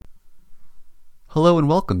Hello and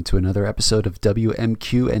welcome to another episode of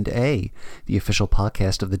WMQ&A, the official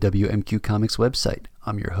podcast of the WMQ Comics website.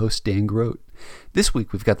 I'm your host, Dan Grote. This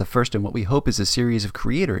week we've got the first in what we hope is a series of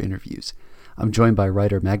creator interviews. I'm joined by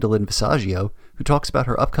writer Magdalene Visaggio, who talks about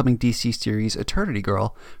her upcoming DC series Eternity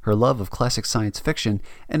Girl, her love of classic science fiction,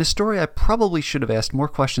 and a story I probably should have asked more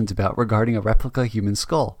questions about regarding a replica human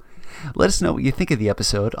skull. Let us know what you think of the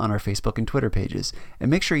episode on our Facebook and Twitter pages, and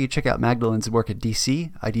make sure you check out Magdalene's work at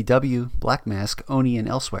DC, IDW, Black Mask, Oni, and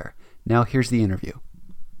elsewhere. Now here's the interview.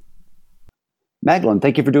 Magdalene,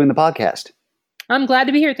 thank you for doing the podcast. I'm glad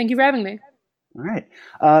to be here. Thank you for having me. All right.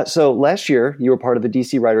 So last year, you were part of the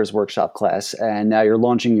DC Writers Workshop class, and now you're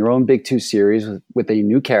launching your own Big Two series with a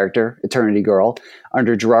new character, Eternity Girl,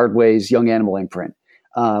 under Gerard Way's Young Animal imprint.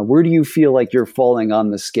 Where do you feel like you're falling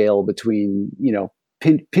on the scale between,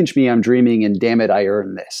 pinch me, I'm dreaming, and damn it, I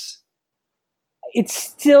earned this? It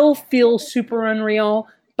still feels super unreal,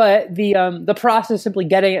 but the process simply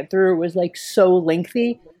getting it through was like so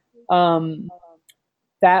lengthy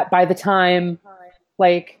that by the time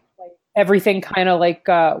everything kind of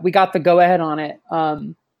we got the go ahead on it,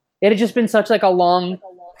 it had just been such like a long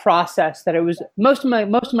process that it was most of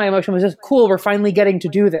my emotion was just cool. We're finally getting to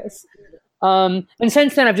do this, and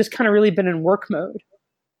since then I've just kind of really been in work mode.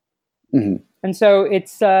 Mm-hmm. And so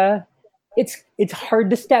it's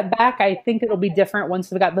hard to step back. I think it'll be different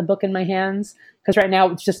once I've got the book in my hands, because right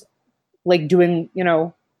now it's just like doing,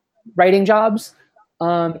 writing jobs.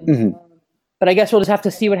 Mm-hmm. But I guess we'll just have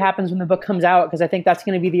to see what happens when the book comes out, because I think that's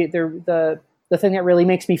going to be the thing that really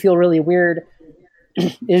makes me feel really weird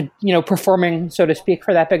is, performing, so to speak,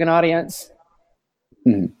 for that big an audience.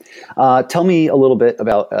 Mm-hmm. Tell me a little bit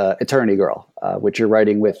about Eternity Girl, which you're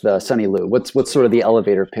writing with Sunny Lou. What's sort of the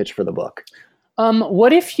elevator pitch for the book?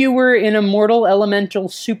 What if you were an immortal elemental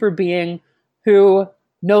super being who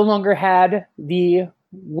no longer had the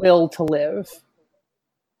will to live?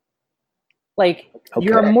 Okay.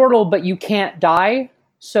 You're immortal, but you can't die.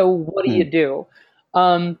 So what do you do?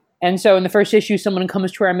 And so in the first issue, someone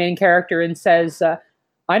comes to our main character and says,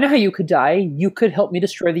 I know how you could die. You could help me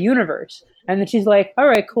destroy the universe. And then she's like, all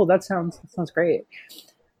right, cool. That sounds great.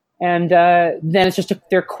 And then it's just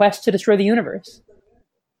their quest to destroy the universe.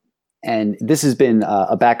 And this has been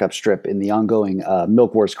a backup strip in the ongoing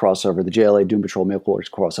Milk Wars crossover, the JLA Doom Patrol Milk Wars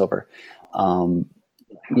crossover.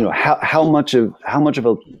 How much of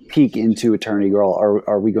a peek into Eternity Girl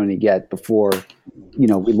are we going to get before we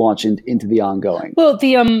launch into the ongoing? Well,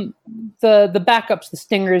 the backups, the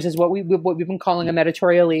stingers, is what we've been calling them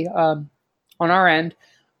editorially on our end,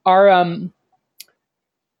 are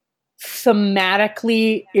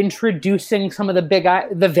thematically introducing some of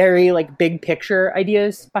the very big picture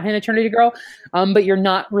ideas behind Eternity Girl, but you're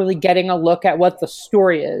not really getting a look at what the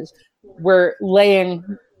story is. We're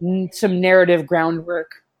laying some narrative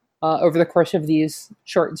groundwork over the course of these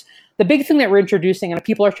shorts. The big thing that we're introducing, and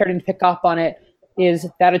people are starting to pick up on it, is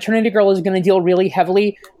that Eternity Girl is going to deal really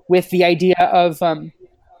heavily with the idea of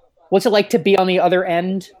what's it like to be on the other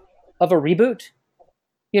end of a reboot.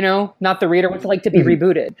 Not the reader. What's it like to be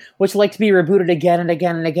rebooted? What's it like to be rebooted again and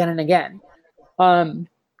again and again and again?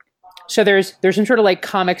 So there's some sort of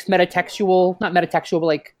comics not metatextual,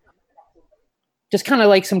 but just kind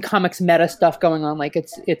of some comics meta stuff going on.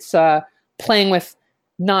 It's playing with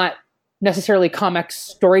not necessarily comics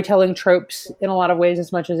storytelling tropes in a lot of ways,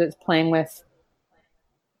 as much as it's playing with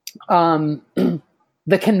the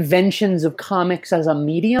conventions of comics as a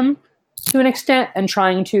medium to an extent, and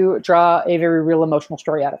trying to draw a very real emotional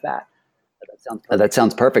story out of that. That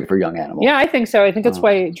sounds perfect for Young Animal. Yeah, I think so. I think that's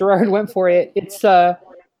why Gerard went for it. It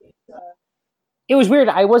was weird.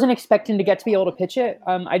 I wasn't expecting to get to be able to pitch it.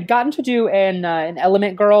 I'd gotten to do an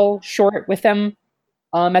Element Girl short with them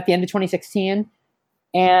at the end of 2016,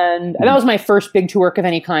 and that was my first big two work of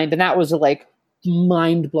any kind, and that was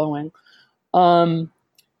mind blowing.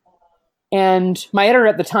 And my editor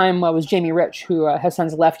at the time was Jamie Rich, who has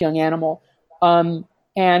since left Young Animal.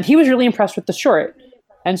 And he was really impressed with the short.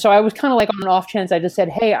 And so I was kind of on an off chance, I just said,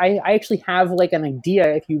 hey, I actually have an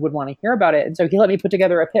idea if you would want to hear about it. And so he let me put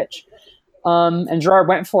together a pitch. And Gerard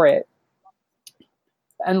went for it.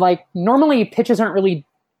 And normally pitches aren't really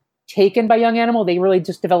taken by Young Animal. They really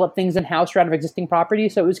just develop things in-house or out of existing property.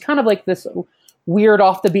 So it was kind of this weird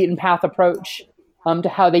off the beaten path approach to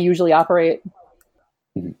how they usually operate.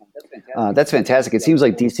 That's fantastic. It seems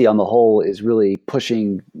like DC on the whole is really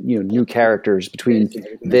pushing, new characters between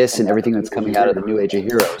this and everything that's coming out of the New Age of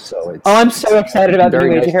Heroes. So I'm so excited about the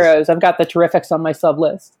New Age of Heroes. I've got the Terrifics on my sub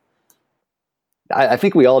list. I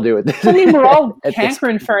think we all do it. I mean, we're all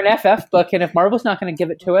hankering for an FF book, and if Marvel's not going to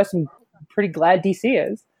give it to us, I'm pretty glad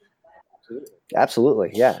DC is.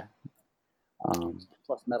 Absolutely, yeah.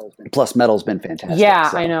 Plus, Metal's been fantastic. Yeah,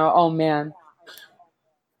 so. I know. Oh man,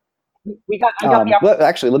 I got the well,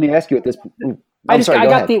 actually, let me ask you at this.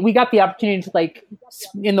 we got the opportunity to, like,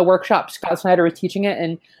 in the workshop, Scott Snyder was teaching it,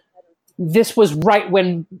 and this was right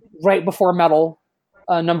before Metal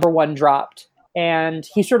 #1 dropped, and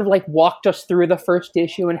he sort of like walked us through the first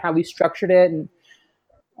issue and how we structured it, and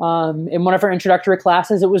in one of our introductory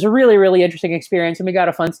classes. It was a really, really interesting experience, and we got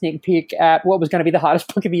a fun sneak peek at what was going to be the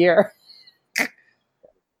hottest book of the year.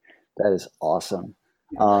 That is awesome.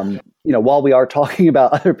 While we are talking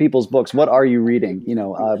about other people's books, what are you reading?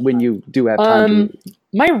 When you do have time to read.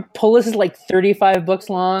 My pull list is like 35 books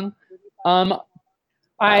long.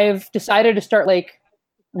 I've decided to start like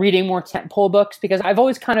reading more tentpole books because I've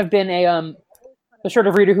always kind of been the sort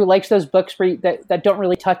of reader who likes those books that don't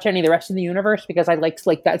really touch any of the rest of the universe, because I like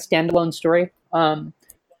that standalone story.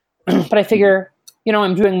 But I figure,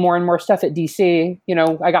 I'm doing more and more stuff at DC.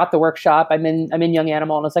 I got the workshop. I'm in Young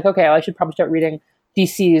Animal, and it's like, okay, I should probably start reading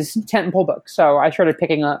DC's tentpole books. So I started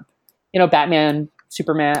picking up, Batman,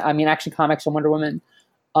 Superman, Action Comics, and Wonder Woman.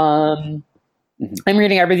 I'm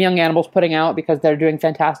reading everything Young Animal's putting out because they're doing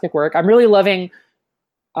fantastic work. I'm really loving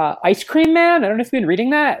Ice Cream Man. I don't know if you've been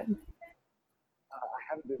reading that.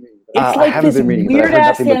 It's like this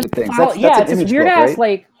weird ass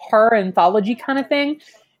like horror anthology kind of thing.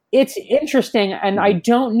 It's interesting, and I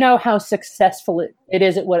don't know how successful it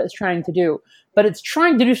is at what it's trying to do, but it's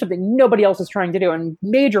trying to do something nobody else is trying to do, and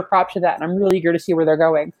major props to that. And I'm really eager to see where they're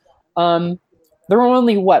going. There are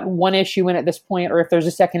only one issue in at this point, or if there's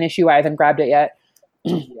a second issue, I haven't grabbed it yet.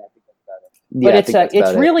 But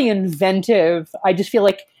it's really inventive. I just feel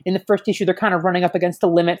like in the first issue, they're kind of running up against the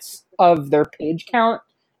limits of their page count,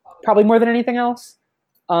 probably more than anything else.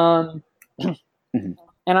 And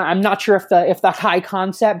I'm not sure if the high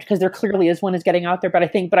concept, because there clearly is one, is getting out there, but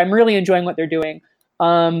I'm really enjoying what they're doing.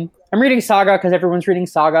 I'm reading Saga because everyone's reading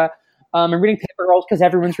Saga. I'm reading Paper Girls because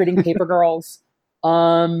everyone's reading Paper Girls.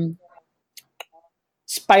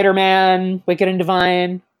 Spider-Man, Wicked and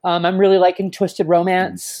Divine. I'm really liking Twisted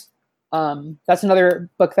Romance. That's another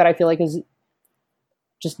book that I feel like is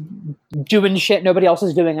just doing shit nobody else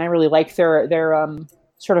is doing. I really like their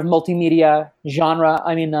sort of multimedia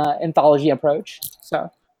anthology approach.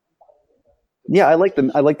 So, yeah, I like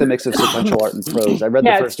the mix of sequential art and prose. I read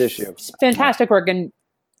the first issue. It's fantastic work, and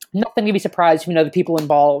nothing to be surprised if you know the people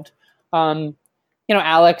involved.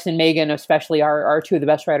 Alex and Megan especially are two of the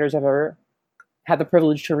best writers I've ever had the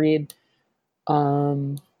privilege to read.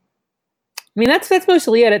 That's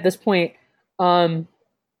mostly it at this point. I'm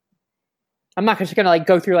not just gonna like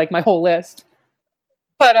go through like my whole list,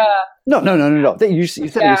 but no. You said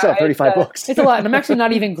it yourself, 35 books. It's a lot, and I'm actually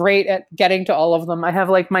not even great at getting to all of them. I have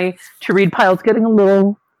like my to read pile's getting a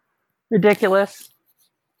little ridiculous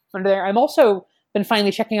under there. I'm also been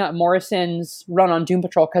finally checking out Morrison's run on Doom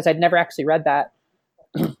Patrol because I'd never actually read that,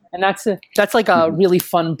 and that's like a really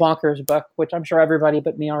fun bonkers book, which I'm sure everybody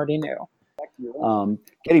but me already knew.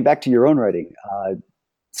 Getting back to your own writing,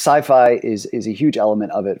 sci-fi is a huge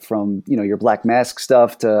element of it, from your Black Mask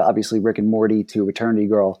stuff to obviously Rick and Morty to Eternity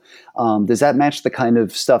Girl. Does that match the kind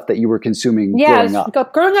of stuff that you were consuming growing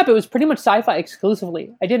up? Growing up, it was pretty much sci-fi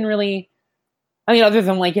exclusively. I didn't really, other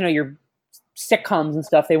than like your sitcoms and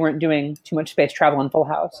stuff, they weren't doing too much space travel in Full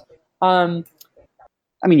House. You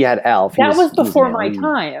had Alf. That was before my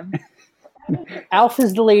time. Alf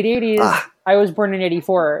is the late 80s. I was born in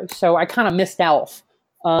 84, so I kind of missed Alf.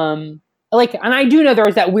 And I do know there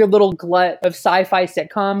was that weird little glut of sci-fi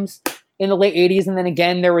sitcoms in the late 80s, and then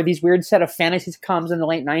again there were these weird set of fantasy sitcoms in the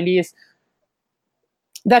late 90s.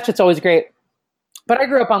 That shit's always great. But I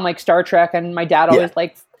grew up on like Star Trek, and my dad always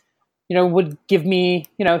would give me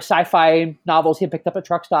sci-fi novels he picked up at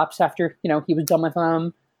truck stops after he was done with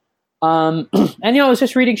them. And I was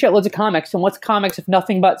just reading shitloads of comics, and what's comics if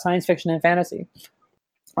nothing but science fiction and fantasy?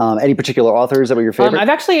 Any particular authors that were your favorite? I've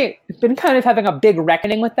actually been kind of having a big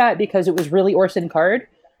reckoning with that because it was really Orson Card.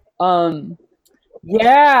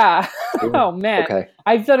 Yeah. Oh man. Okay.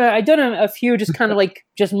 I've done a few just kind of like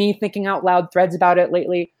just me thinking out loud threads about it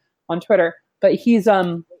lately on Twitter. But he's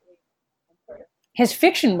his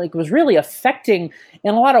fiction like was really affecting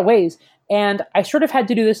in a lot of ways, and I sort of had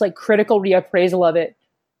to do this like critical reappraisal of it.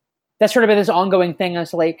 That's sort of been this ongoing thing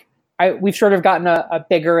as like we've sort of gotten a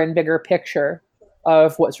bigger and bigger picture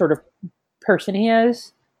of what sort of person he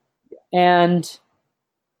is. And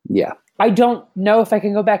yeah, I don't know if I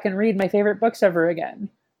can go back and read my favorite books ever again,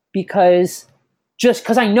 because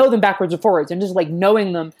I know them backwards and forwards, and just like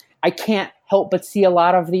knowing them, I can't help but see a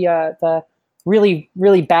lot of the really,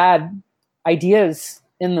 really bad ideas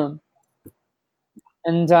in them.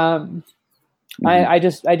 And I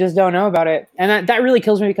just don't know about it, and that really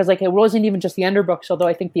kills me because like it wasn't even just the Ender books, although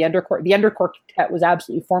I think the Ender Quartet was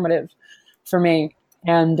absolutely formative for me,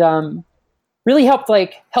 and really helped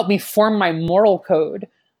me form my moral code.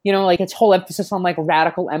 You know, like its whole emphasis on like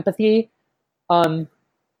radical empathy, and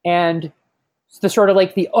the sort of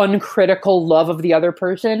like the uncritical love of the other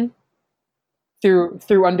person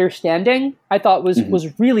through understanding. I thought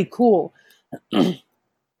was really cool, and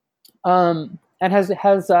has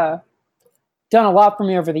done a lot for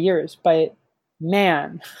me over the years, but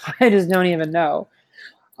man, I just don't even know.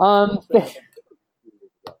 He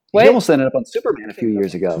almost ended up on Superman a few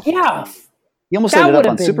years ago. Yeah. He almost ended up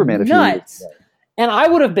on Superman a few years ago. And I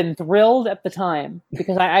would have been thrilled at the time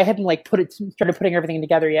because I hadn't like started putting everything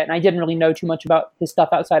together yet. And I didn't really know too much about his stuff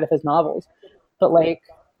outside of his novels, but like,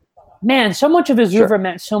 man, so much of his oeuvre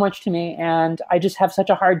meant so much to me. And I just have such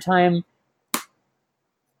a hard time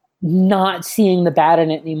not seeing the bad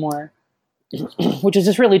in it anymore. Which is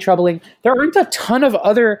just really troubling. There aren't a ton of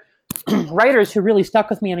other writers who really stuck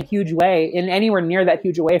with me in a huge way, in anywhere near that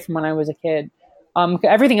huge a way from when I was a kid.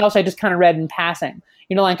 Everything else I just kind of read in passing.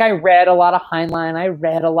 You know, like I read a lot of Heinlein, I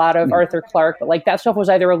read a lot of Arthur Clarke, but like that stuff was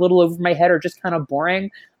either a little over my head or just kind of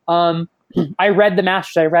boring. I read the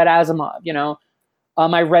Masters, I read Asimov, you know.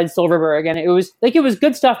 I read Silverberg, and it was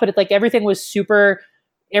good stuff, but everything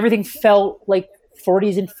felt like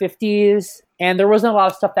 40s and 50s, and there wasn't a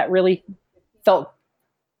lot of stuff that really felt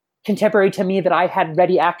contemporary to me that I had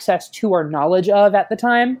ready access to or knowledge of at the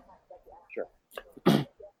time.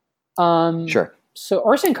 Sure. So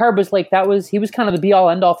Orson Karb he was kind of the be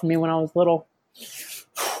all end all for me when I was little.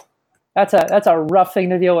 That's a rough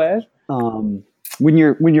thing to deal with. When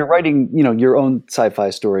you're writing, you know, your own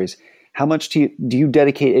sci-fi stories, how much do you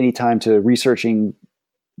dedicate any time to researching,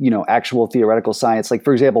 you know, actual theoretical science? Like,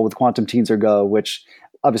 for example, with Quantum Teens Ergo, which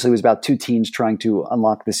obviously was about two teens trying to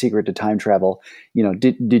unlock the secret to time travel. You know,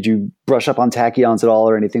 did you brush up on tachyons at all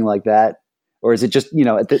or anything like that? Or is it just, you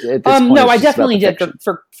know, at this point? No, I definitely did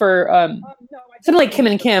for something like Kim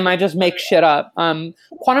and Kim. I just make shit up.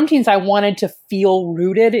 Quantum Teens, I wanted to feel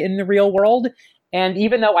rooted in the real world. And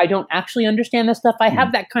even though I don't actually understand this stuff, I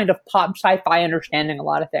have that kind of pop sci-fi understanding of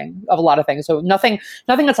a lot of things. So nothing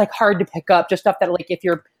that's like hard to pick up, just stuff that like, if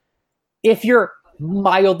you're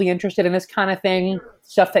mildly interested in this kind of thing,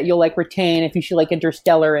 stuff that you'll like retain if you should like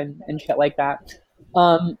Interstellar and shit like that.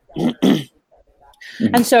 And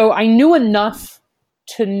so I knew enough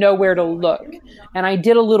to know where to look. And I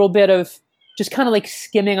did a little bit of just kind of like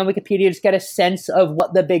skimming on Wikipedia to get a sense of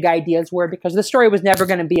what the big ideas were, because the story was never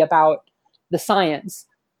going to be about the science.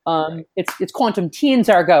 It's Quantum Teens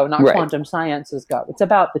Ergo, not Quantum Sciences Go. It's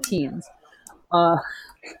about the teens.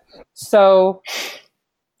 So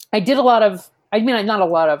I did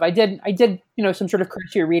I did, you know, some sort of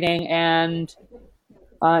cursory reading and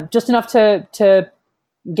just enough to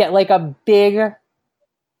get like a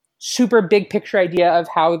super big picture idea of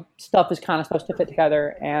how stuff is kind of supposed to fit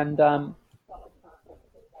together. And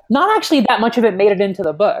not actually that much of it made it into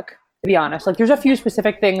the book, to be honest. Like there's a few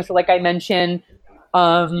specific things, like I mentioned,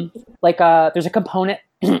 there's a component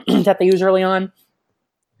that they use early on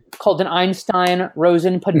called an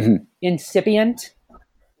Einstein-Rosen incipient,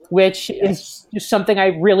 which is just something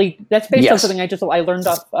that's based on something I learned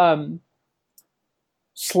off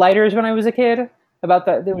Sliders when I was a kid, about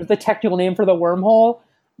there was the technical name for the wormhole.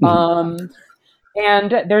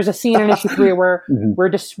 And there's a scene in issue 3 where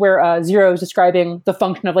Zero is describing the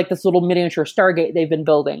function of like this little miniature Stargate they've been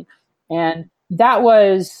building. And that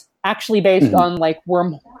was actually based on like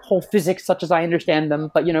wormhole physics such as I understand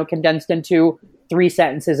them, but, you know, condensed into 3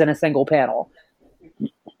 sentences in a single panel.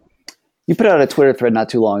 You put out a Twitter thread not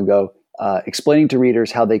too long ago explaining to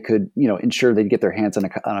readers how they could, you know, ensure they'd get their hands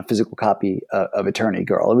on a physical copy of Eternity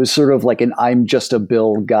Girl. It was sort of like an I'm just a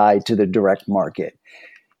Bill guide to the direct market,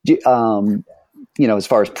 you know, as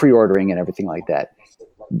far as pre-ordering and everything like that.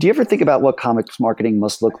 Do you ever think about what comics marketing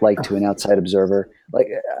must look like to an outside observer? Like,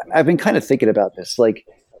 I've been kind of thinking about this. Like,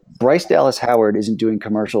 Bryce Dallas Howard isn't doing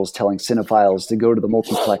commercials telling cinephiles to go to the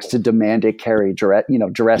multiplex to demand it carry,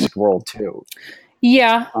 Jurassic World 2.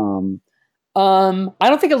 Yeah. I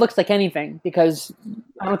don't think it looks like anything, because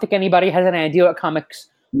I don't think anybody has any idea what comics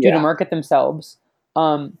do to market themselves.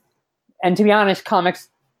 And to be honest, comics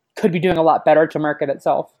could be doing a lot better to market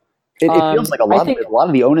itself. It feels like a lot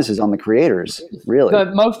of the onus is on the creators, really.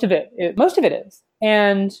 But most of it is.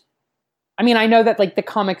 And I mean, I know that like the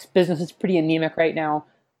comics business is pretty anemic right now.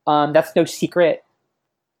 That's no secret.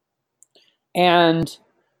 And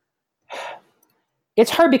it's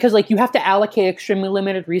hard because like you have to allocate extremely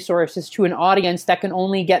limited resources to an audience that can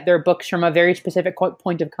only get their books from a very specific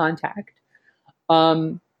point of contact.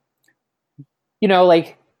 You know,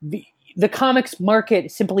 like the comics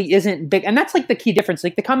market simply isn't big. And that's like the key difference.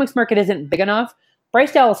 Like the comics market isn't big enough.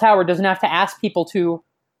 Bryce Dallas Howard doesn't have to ask people to,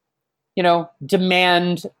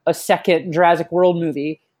 demand a second Jurassic World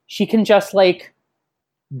movie. She can just like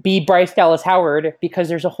be Bryce Dallas Howard because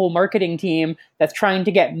there's a whole marketing team that's trying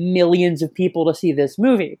to get millions of people to see this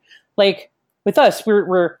movie. Like with us,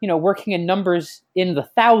 we're working in numbers in the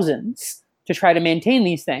thousands to try to maintain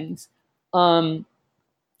these things. And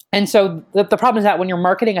so the problem is that when you're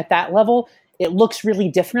marketing at that level, it looks really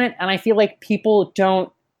different. And I feel like people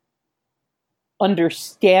don't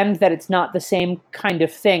understand that it's not the same kind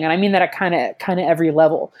of thing. And I mean that at kind of every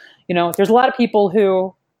level. There's a lot of people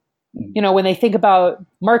who, when they think about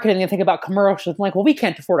marketing, they think about commercials. I'm like, well, we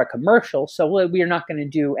can't afford a commercial, so we are not going to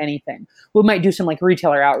do anything. We might do some like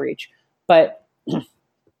retailer outreach, but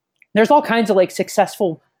there's all kinds of like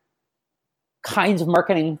successful kinds of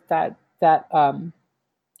marketing that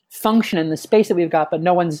function in the space that we've got, but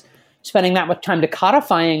no one's spending that much time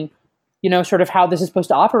decodifying, sort of how this is supposed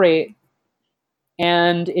to operate.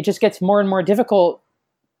 And it just gets more and more difficult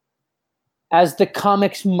as the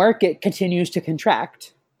comics market continues to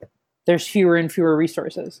contract. There's fewer and fewer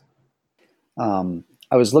resources. I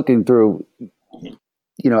was looking through,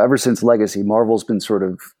 ever since Legacy, Marvel's been sort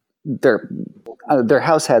of their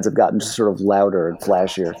house heads have gotten just sort of louder and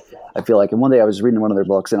flashier, I feel like. And one day I was reading one of their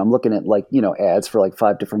books and I'm looking at like, ads for like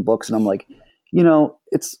 5 different books. And I'm like,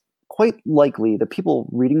 it's quite likely that people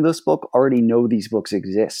reading this book already know these books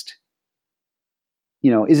exist.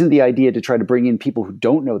 Isn't the idea to try to bring in people who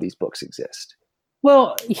don't know these books exist?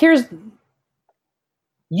 Well,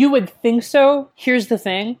 you would think so. Here's the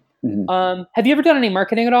thing. Mm-hmm. Have you ever done any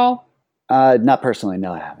marketing at all? Not personally.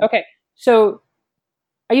 No, I haven't. Okay. So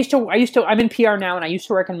I'm in PR now and I used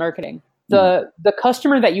to work in marketing. The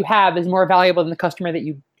customer that you have is more valuable than the customer that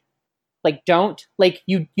you don't. Like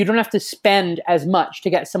you don't have to spend as much to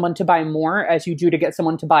get someone to buy more as you do to get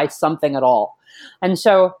someone to buy something at all. And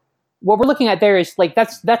so what we're looking at there is like,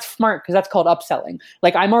 that's smart because that's called upselling.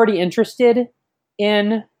 Like I'm already interested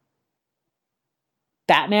in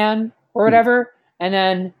Batman or whatever. And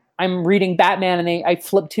then I'm reading Batman and I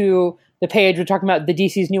flip to the page. We're talking about the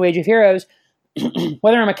DC's New Age of Heroes.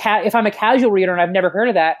 Whether if I'm a casual reader and I've never heard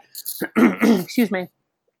of that, excuse me,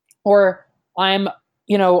 or I'm,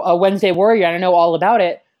 a Wednesday Warrior and I know all about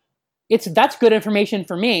it. That's good information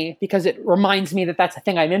for me because it reminds me that that's a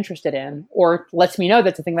thing I'm interested in, or lets me know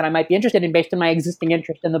that's a thing that I might be interested in based on my existing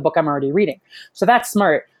interest in the book I'm already reading. So that's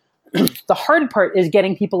smart. The hard part is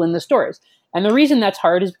getting people in the stores. And the reason that's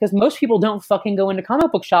hard is because most people don't fucking go into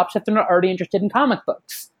comic book shops if they're not already interested in comic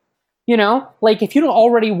books. Like if you don't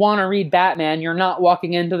already want to read Batman, you're not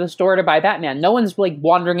walking into the store to buy Batman. No one's like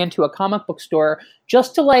wandering into a comic book store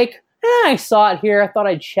just to like, I saw it here. I thought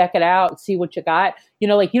I'd check it out, see what you got.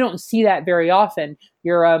 Like you don't see that very often.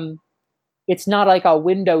 It's not like a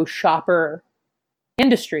window shopper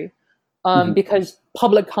industry because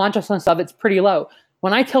public consciousness of it's pretty low.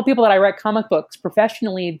 When I tell people that I write comic books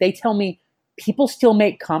professionally, they tell me people still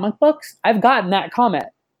make comic books. I've gotten that comment.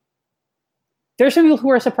 There's some people who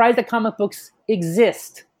are surprised that comic books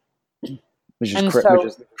exist. Which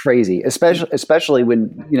is crazy, especially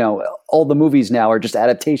when, all the movies now are just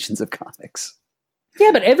adaptations of comics.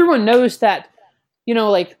 Yeah, but everyone knows that,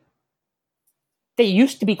 like they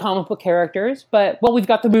used to be comic book characters, but we've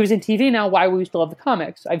got the movies and TV now. Why would we still have the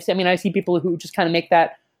comics? I see people who just kind of make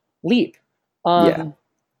that leap. And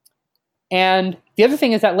the other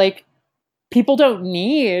thing is that like people don't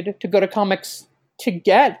need to go to comics to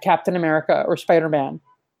get Captain America or Spider-Man.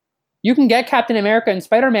 You can get Captain America and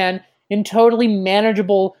Spider-Man in totally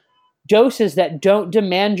manageable doses that don't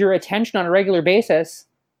demand your attention on a regular basis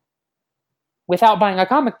without buying a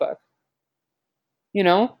comic book.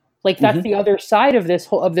 Like that's the other side of this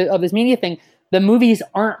of this media thing. The movies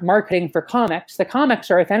aren't marketing for comics. The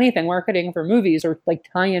comics are, if anything, marketing for movies or like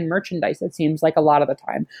tie-in merchandise, it seems like a lot of the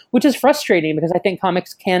time, which is frustrating because I think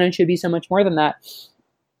comics can and should be so much more than that.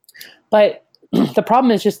 But the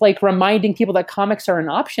problem is just like reminding people that comics are an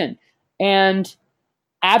option, and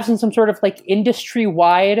absent some sort of like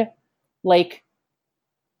industry-wide like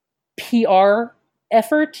PR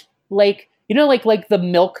effort, like like the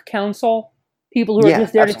Milk Council, people who are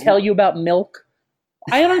just there to tell you about milk.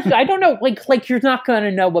 I don't know, like you're not going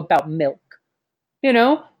to know about milk,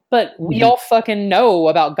 but we all fucking know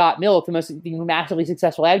about Got Milk, the massively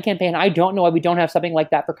successful ad campaign. I don't know why we don't have something like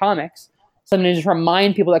that for comics. Something to just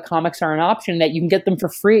remind people that comics are an option, that you can get them for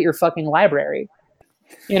free at your fucking library,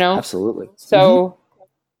 Absolutely. So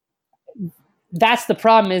that's the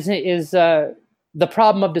problem is the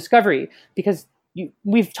problem of discovery, because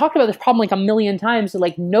we've talked about this problem like a million times.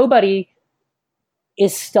 Like nobody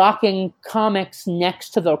is stocking comics next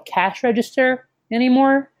to the cash register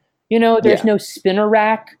anymore. You know, there's no spinner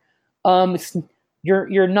rack.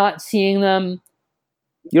 You're not seeing them.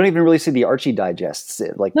 You don't even really see the Archie digests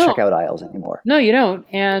like checkout aisles anymore. No, you don't.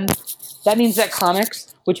 And that means that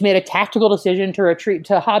comics, which made a tactical decision to retreat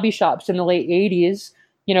to hobby shops in the late 80s,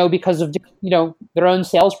 you know, because of, you know, their own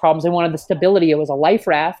sales problems, they wanted the stability. It was a life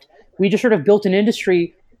raft. We just sort of built an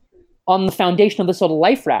industry on the foundation of this little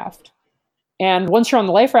life raft. And once you're on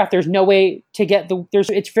the life raft, there's no way to get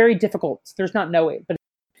it's very difficult. There's not no way. But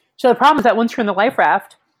so the problem is that once you're in the life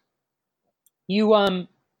raft,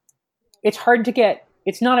 it's hard to get,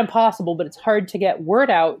 it's not impossible, but it's hard to get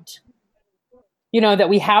word out, you know, that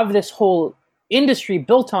we have this whole industry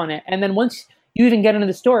built on it. And then once you even get into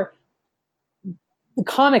the store, the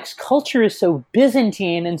comics culture is so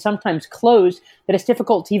Byzantine and sometimes closed that it's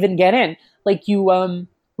difficult to even get in. Like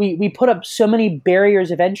we put up so many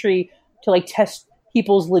barriers of entry to like test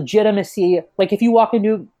people's legitimacy. Like if you walk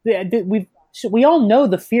into, we all know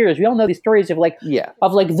the fears. We all know these stories of like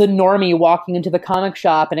the normie walking into the comic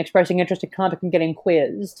shop and expressing interest in comic and getting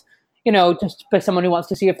quizzed, you know, just by someone who wants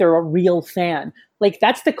to see if they're a real fan. Like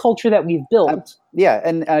that's the culture that we've built.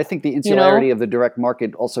 And I think the insularity of the direct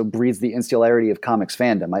market also breeds the insularity of comics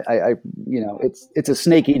fandom. I you know, it's a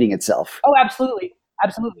snake eating itself. Oh, absolutely.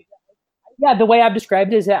 Yeah, the way I've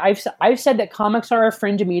described it is that I've said that comics are a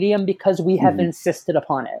fringe medium because we have insisted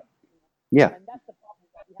upon it. Yeah.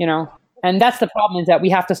 You know, and that's the problem, is that we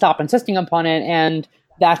have to stop insisting upon it. And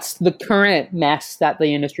that's the current mess that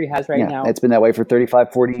the industry has right now. It's been that way for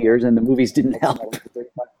 35, 40 years, and the movies didn't help.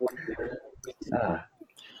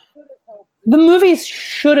 The movies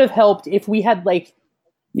should have helped if we had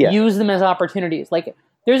used them as opportunities. Like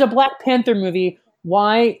there's a Black Panther movie.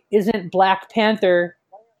 Why isn't Black Panther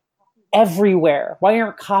everywhere? Why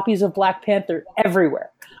aren't copies of Black Panther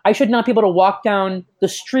everywhere? I should not be able to walk down the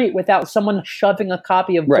street without someone shoving a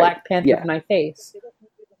copy of Black Panther in my face.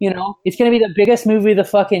 You know, it's going to be the biggest movie of the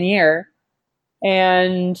fucking year.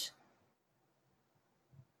 And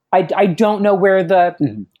I don't know where's the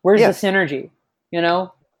synergy, you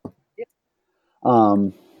know?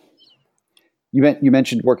 You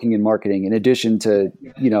mentioned working in marketing in addition to,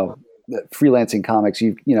 you know, freelancing comics.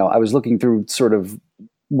 You know, I was looking through sort of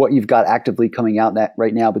what you've got actively coming out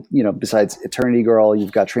right now, but you know, besides Eternity Girl,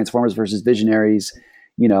 you've got Transformers versus Visionaries.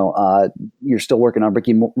 You know, you're still working on Rick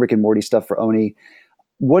and Morty stuff for Oni.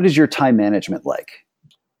 What is your time management like?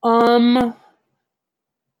 I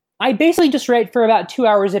basically just write for about 2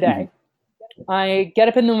 hours a day. I get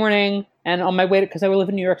up in the morning, and on my way because I live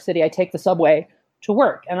in New York City, I take the subway to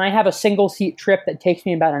work, and I have a single seat trip that takes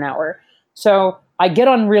me about an hour. So I get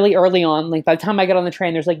on really early on. Like by the time I get on the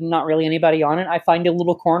train, there's like not really anybody on it. I find a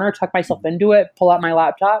little corner, tuck myself into it, pull out my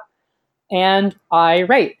laptop, and I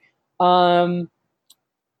write. I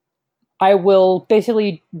will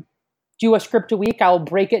basically do a script a week. I'll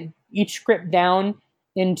break each script down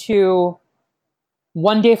into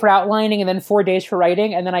 1 day for outlining and then 4 days for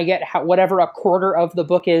writing. And then I get whatever a quarter of the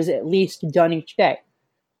book is at least done each day.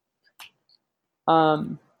 I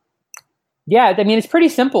mean, it's pretty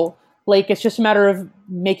simple. Like, it's just a matter of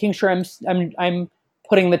making sure I'm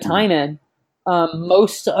putting the time in.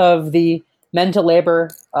 Most of the mental labor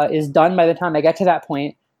is done by the time I get to that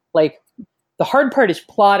point. Like, the hard part is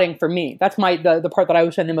plotting for me. That's the part that I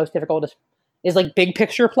would find the most difficult is like big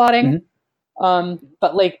picture plotting.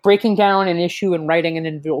 But like breaking down an issue and writing an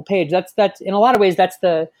individual page, that's in a lot of ways, that's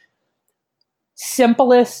the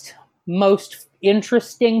simplest, most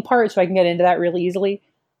interesting part. So I can get into that really easily.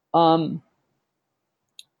 But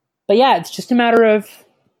yeah, it's just a matter of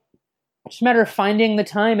finding the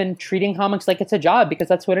time and treating comics like it's a job, because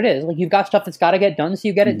that's what it is. Like, you've got stuff that's got to get done, so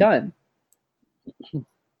you get it done.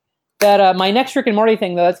 That my next Rick and Morty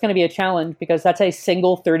thing, though, that's going to be a challenge, because that's a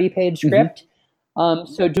single 30-page script.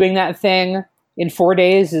 So doing that thing in 4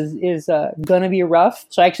 days is going to be rough.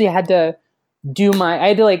 So I actually had to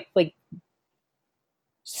like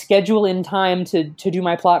schedule in time to do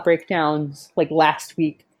my plot breakdowns like last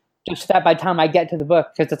week, just so that by the time I get to the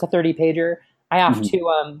book, because it's a 30-pager, I have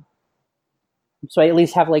to so I at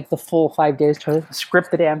least have like the full 5 days to script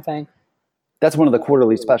the damn thing. That's one of the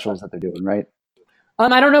quarterly specials that they're doing, right?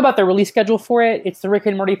 I don't know about the release schedule for it. It's the Rick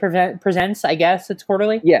and Morty Presents, I guess. It's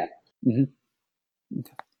quarterly. Yeah.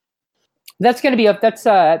 That's gonna be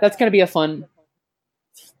a fun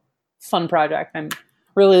project. I'm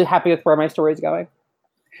really happy with where my story is going.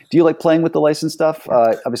 Do you like playing with the licensed stuff?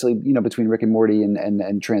 Obviously, you know, between Rick and Morty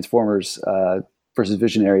and Transformers versus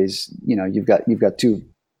Visionaries, you know, you've got two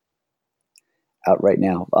out right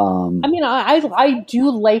now. I mean, I do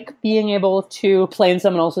like being able to play in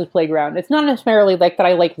someone else's playground. It's not necessarily like that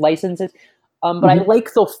I like licenses. But I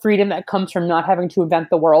like the freedom that comes from not having to invent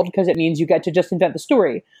the world, because it means you get to just invent the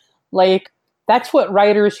story. Like, that's what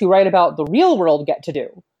writers who write about the real world get to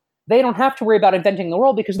do. They don't have to worry about inventing the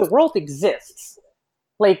world because the world exists.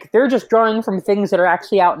 Like, they're just drawing from things that are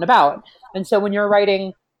actually out and about. And so when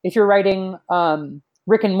if you're writing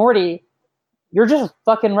Rick and Morty, you're just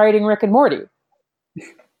fucking writing Rick and Morty.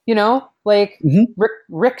 You know, like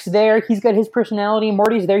Rick's there, he's got his personality.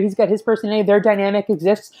 Morty's there, he's got his personality. Their dynamic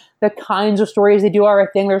exists. The kinds of stories they do are a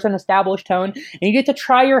thing. There's an established tone, and you get to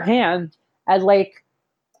try your hand at like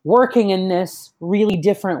working in this really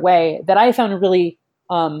different way that I found really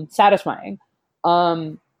satisfying.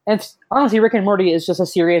 And honestly, Rick and Morty is just a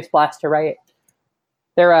serious blast to write.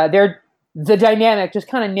 They're the dynamic, just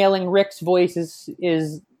kind of nailing Rick's voice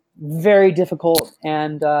is very difficult,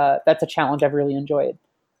 and that's a challenge I've really enjoyed.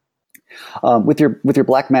 With your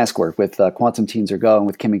Black Mask work, with Quantum Teens Are Go and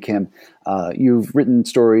with Kim and Kim, you've written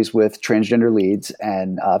stories with transgender leads,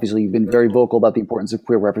 and obviously you've been very vocal about the importance of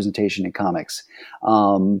queer representation in comics.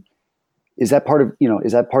 Is that part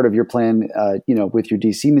of your plan? With your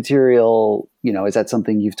DC material, is that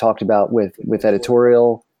something you've talked about with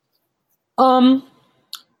editorial? How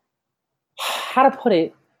to put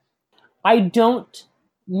it? I don't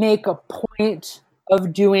make a point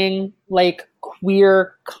of doing like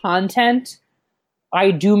queer content.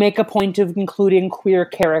 I do make a point of including queer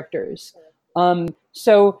characters.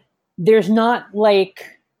 So there's not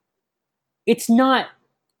like, it's not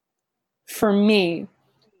for me.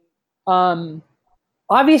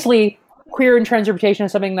 Obviously queer and trans interpretation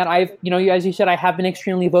is something that I've, as you said, I have been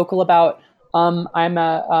extremely vocal about. I'm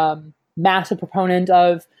a massive proponent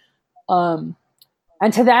of, and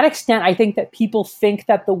to that extent, I think that people think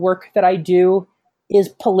that the work that I do is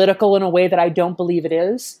political in a way that I don't believe it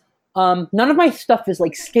is. None of my stuff is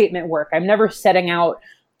like statement work. I'm never setting out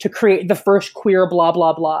to create the first queer blah,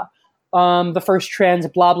 blah, blah. The first trans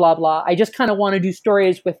blah, blah, blah. I just kind of want to do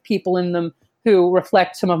stories with people in them who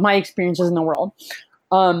reflect some of my experiences in the world.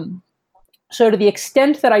 So to the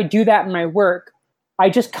extent that I do that in my work, I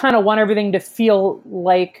just kind of want everything to feel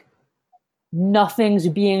like nothing's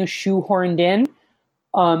being shoehorned in.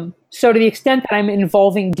 So to the extent that I'm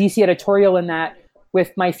involving DC editorial in that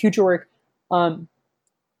with my future work,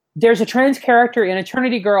 there's a trans character in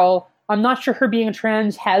Eternity Girl. I'm not sure her being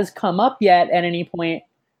trans has come up yet at any point.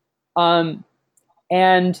 And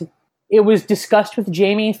it was discussed with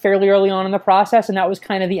Jamie fairly early on in the process, and that was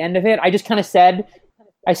kind of the end of it. I just kind of said,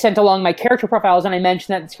 I sent along my character profiles and I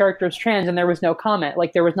mentioned that this character is trans, and there was no comment.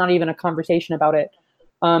 Like, there was not even a conversation about it,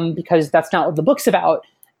 because that's not what the book's about.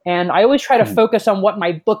 And I always try to focus on what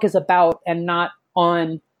my book is about and not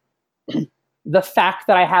on the fact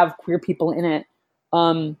that I have queer people in it.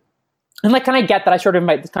 And like, can I get that I sort of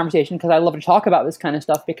invite this conversation because I love to talk about this kind of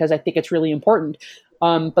stuff because I think it's really important.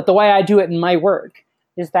 But the way I do it in my work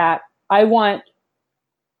is that I want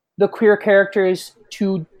the queer characters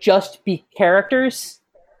to just be characters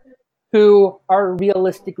who are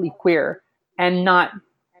realistically queer and not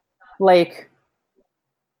like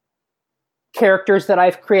characters that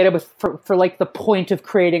I've created for like the point of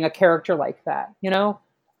creating a character like that,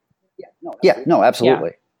 Yeah, no, absolutely.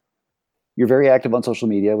 Yeah. You're very active on social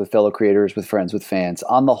media with fellow creators, with friends, with fans.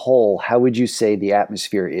 On the whole, how would you say the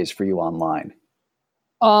atmosphere is for you online?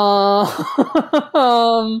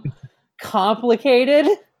 Complicated.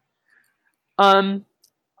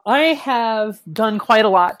 I have done quite a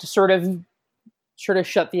lot to sort of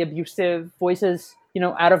shut the abusive voices,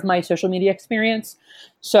 out of my social media experience.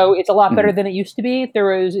 So it's a lot better than it used to be.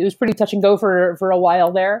 It was pretty touch and go for a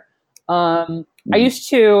while there. I used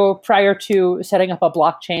to, prior to setting up a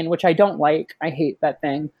blockchain, which I don't like, I hate that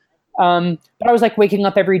thing. But I was like waking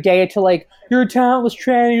up every day to like, your talentless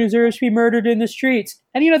trans users be murdered in the streets.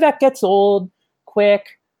 And that gets old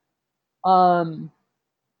quick.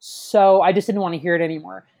 So I just didn't want to hear it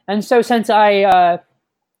anymore. And so since I,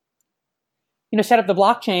 set up the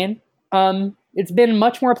blockchain, it's been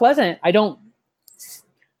much more pleasant. I don't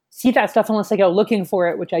see that stuff unless I go looking for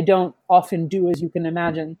it, which I don't often do, as you can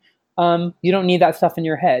imagine. You don't need that stuff in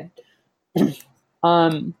your head.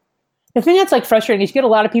 The thing that's like frustrating is you get a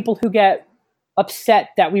lot of people who get upset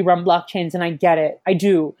that we run blockchains, and I get it. I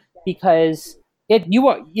do, because it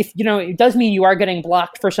does mean you are getting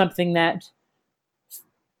blocked for something that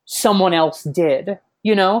someone else did,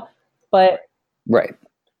 but right.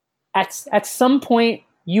 At some point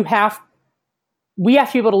we have to be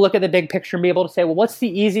able to look at the big picture and be able to say, well, what's the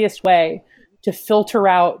easiest way to filter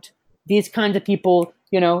out these kinds of people,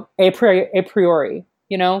 a priori,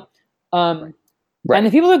 Right. And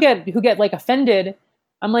the people who get like offended,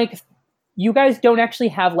 I'm like, you guys don't actually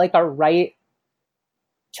have like a right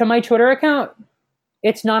to my Twitter account.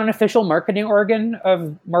 it's not an official marketing organ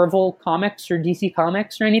of Marvel Comics or DC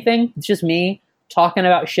Comics or anything. It's just me talking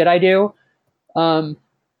about shit I do.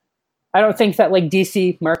 I don't think that like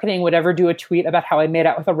DC marketing would ever do a tweet about how I made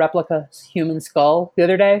out with a replica human skull the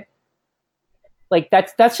other day. Like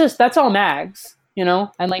that's all mags, you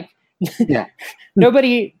know? And like, Yeah.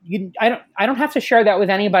 I don't have to share that with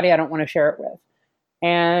anybody I don't want to share it with.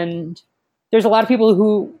 And there's a lot of people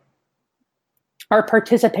who are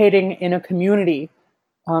participating in a community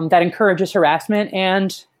that encourages harassment,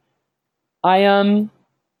 and I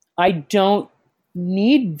don't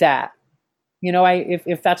need that. You know,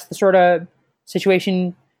 if that's the sort of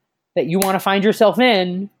situation that you want to find yourself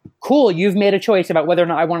in, cool, you've made a choice about whether or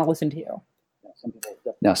not I want to listen to you.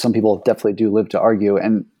 Now, some people definitely do live to argue,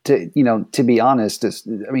 and to be honest,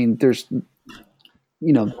 there's,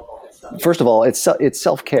 first of all, it's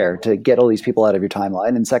self-care to get all these people out of your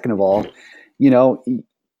timeline, and second of all,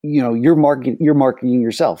 you're marketing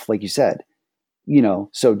yourself, like you said,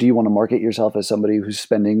 so do you want to market yourself as somebody who's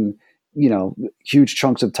spending, huge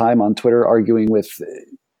chunks of time on Twitter arguing with,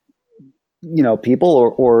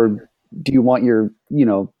 people, or do you want your,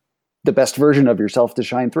 the best version of yourself to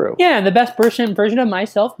shine through? Yeah, and the best version of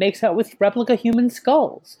myself makes out with replica human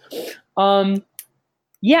skulls.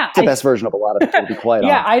 Yeah, it's the best version of a lot of people, to be quite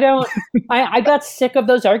honest. I got sick of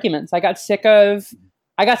those arguments. I got sick of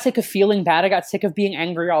feeling bad. I got sick of being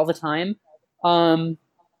angry all the time.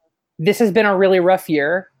 This has been a really rough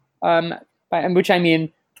year, by which I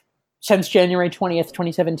mean since January 20th,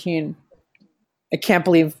 2017. I can't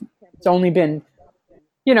believe it's only been,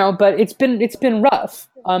 but it's been rough,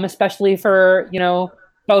 especially for,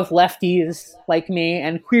 both lefties like me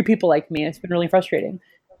and queer people like me. It's been really frustrating.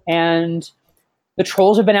 And the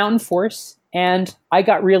trolls have been out in force, and I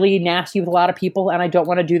got really nasty with a lot of people, and I don't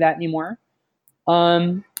want to do that anymore.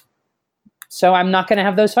 So I'm not going to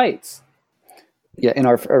have those fights. Yeah, in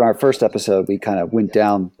our first episode, we kind of went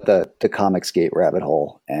down the Comicsgate rabbit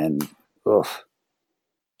hole, and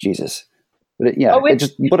Jesus. But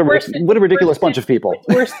what a ridiculous bunch of people.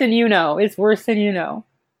 It's worse than you know. It's worse than you know.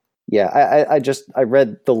 Yeah, I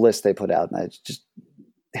read the list they put out, and it's just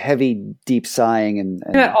heavy, deep sighing and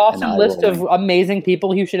that awesome list of amazing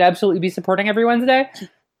people who should absolutely be supporting every Wednesday.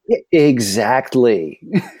 Exactly.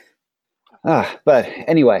 But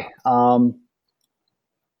anyway, onto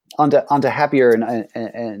happier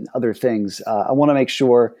and other things. I want to make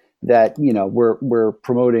sure that we're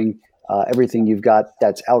promoting everything you've got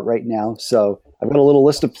that's out right now. So I've got a little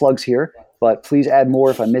list of plugs here, but please add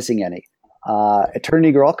more if I'm missing any.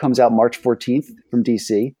 Eternity Girl comes out March 14th from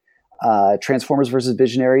DC. Transformers vs.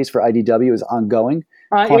 Visionaries for IDW is ongoing.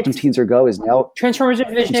 Quantum Teens Are Go is now. Transformers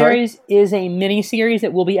vs. Visionaries is a mini series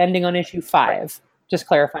that will be ending on issue 5. Just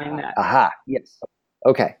clarifying that. Aha. Yes.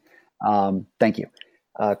 Okay. Thank you.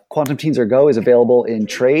 Quantum Teens Are Go is available in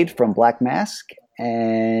trade from Black Mask,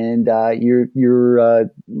 and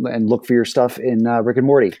and look for your stuff in Rick and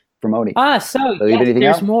Morty from Oni. Yes,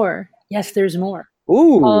 there's more. Yes, there's more.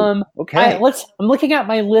 Ooh. Okay. I'm looking at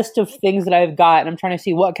my list of things that I've got, and I'm trying to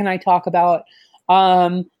see what can I talk about.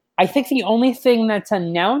 I think the only thing that's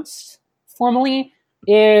announced formally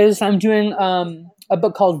is I'm doing a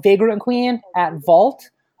book called Vagrant Queen at Vault,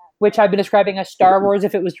 which I've been describing as Star Wars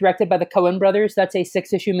if it was directed by the Coen brothers. That's a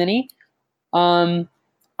 6-issue mini. I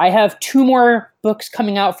have 2 more books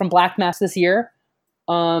coming out from Black Mass this year.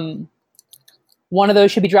 One of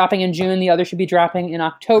those should be dropping in June. The other should be dropping in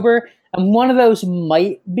October. And one of those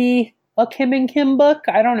might be a Kim and Kim book.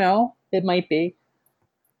 I don't know. It might be.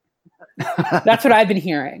 That's what I've been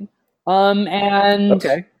hearing. And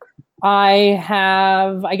okay.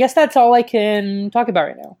 I guess that's all I can talk about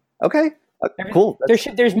right now. Okay. Cool.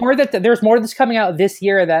 There's more that's coming out this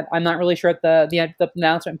year that I'm not really sure what the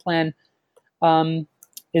announcement plan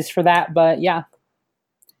is for that, but yeah.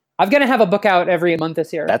 I'm going to have a book out every month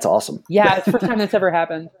this year. That's awesome. Yeah, it's the first time that's ever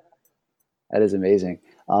happened. That is amazing.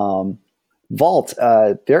 Vault,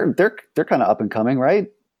 they're kind of up and coming, right?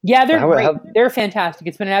 Yeah, they're great. They're fantastic.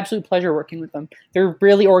 It's been an absolute pleasure working with them. They're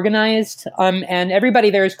really organized, and everybody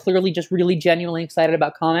there is clearly just really genuinely excited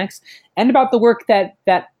about comics and about the work that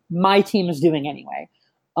my team is doing anyway.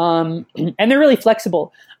 And they're really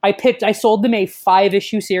flexible. I sold them a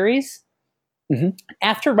 5-issue series. Mm-hmm.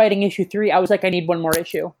 After writing issue 3, I was like, I need one more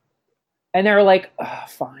issue. And they were like, oh,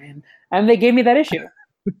 fine. And they gave me that issue.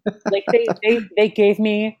 Like they gave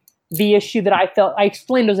me the issue that I felt. I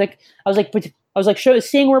explained. I was like,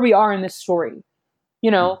 seeing where we are in this story.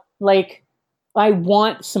 Like I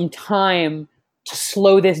want some time to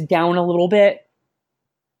slow this down a little bit.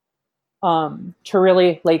 To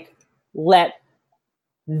really like let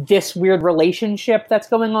this weird relationship that's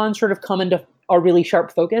going on sort of come into a really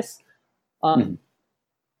sharp focus.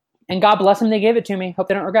 And God bless them, they gave it to me. Hope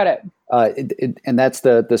they don't regret it. And that's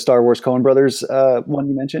the Star Wars Coen Brothers one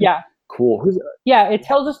you mentioned? Yeah. Cool. Yeah, it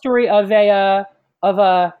tells the story of a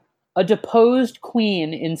deposed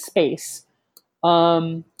queen in space.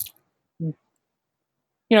 Who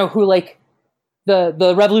like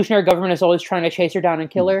the revolutionary government is always trying to chase her down and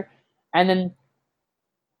kill her. And then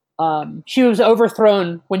she was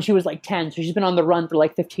overthrown when she was like 10. So she's been on the run for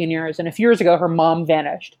like 15 years. And a few years ago, her mom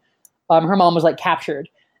vanished. Her mom was like captured.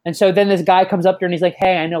 And so then this guy comes up to her and he's like,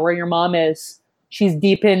 hey, I know where your mom is. She's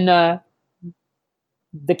deep in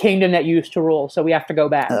the kingdom that you used to rule. So we have to go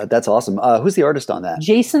back. That's awesome. Who's the artist on that?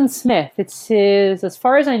 Jason Smith. It's his, as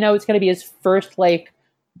far as I know, it's going to be his first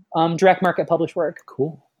direct market published work.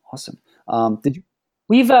 Cool. Awesome. Did you?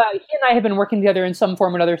 He and I have been working together in some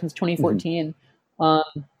form or another since 2014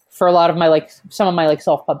 for a lot of my some of my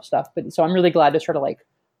self-pub stuff. But so I'm really glad to sort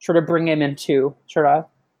of bring him into sort of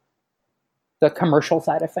the commercial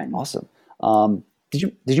side of things. Awesome. Did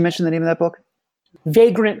you mention the name of that book?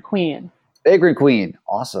 Vagrant Queen. Vagrant Queen.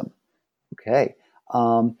 Awesome. Okay.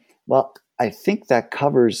 Well, I think that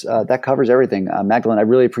covers everything. Magdalene, I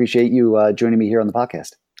really appreciate you joining me here on the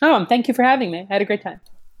podcast. Oh, thank you for having me. I had a great time.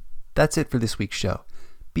 That's it for this week's show.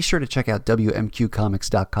 Be sure to check out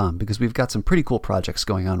WMQcomics.com because we've got some pretty cool projects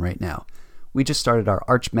going on right now. We just started our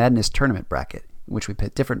Arch Madness tournament bracket, in which we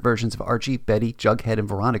pit different versions of Archie, Betty, Jughead, and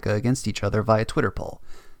Veronica against each other via Twitter poll.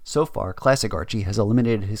 So far, Classic Archie has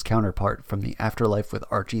eliminated his counterpart from the Afterlife with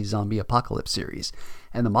Archie Zombie Apocalypse series,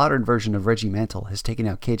 and the modern version of Reggie Mantle has taken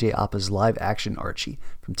out KJ Appa's live-action Archie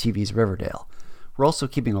from TV's Riverdale. We're also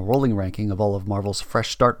keeping a rolling ranking of all of Marvel's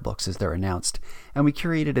Fresh Start books as they're announced, and we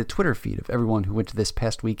curated a Twitter feed of everyone who went to this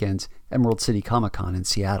past weekend's Emerald City Comic Con in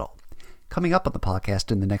Seattle. Coming up on the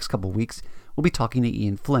podcast in the next couple weeks, we'll be talking to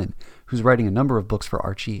Ian Flynn, who's writing a number of books for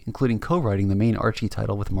Archie, including co-writing the main Archie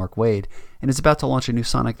title with Mark Waid, and is about to launch a new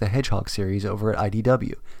Sonic the Hedgehog series over at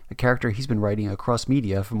IDW, a character he's been writing across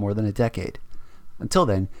media for more than a decade. Until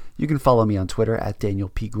then, you can follow me on Twitter at Daniel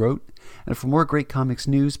P. Grote, and for more great comics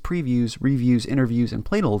news, previews, reviews, interviews, and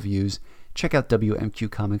plain old views, check out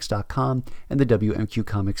WMQcomics.com and the WMQ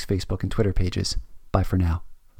Comics Facebook and Twitter pages. Bye for now.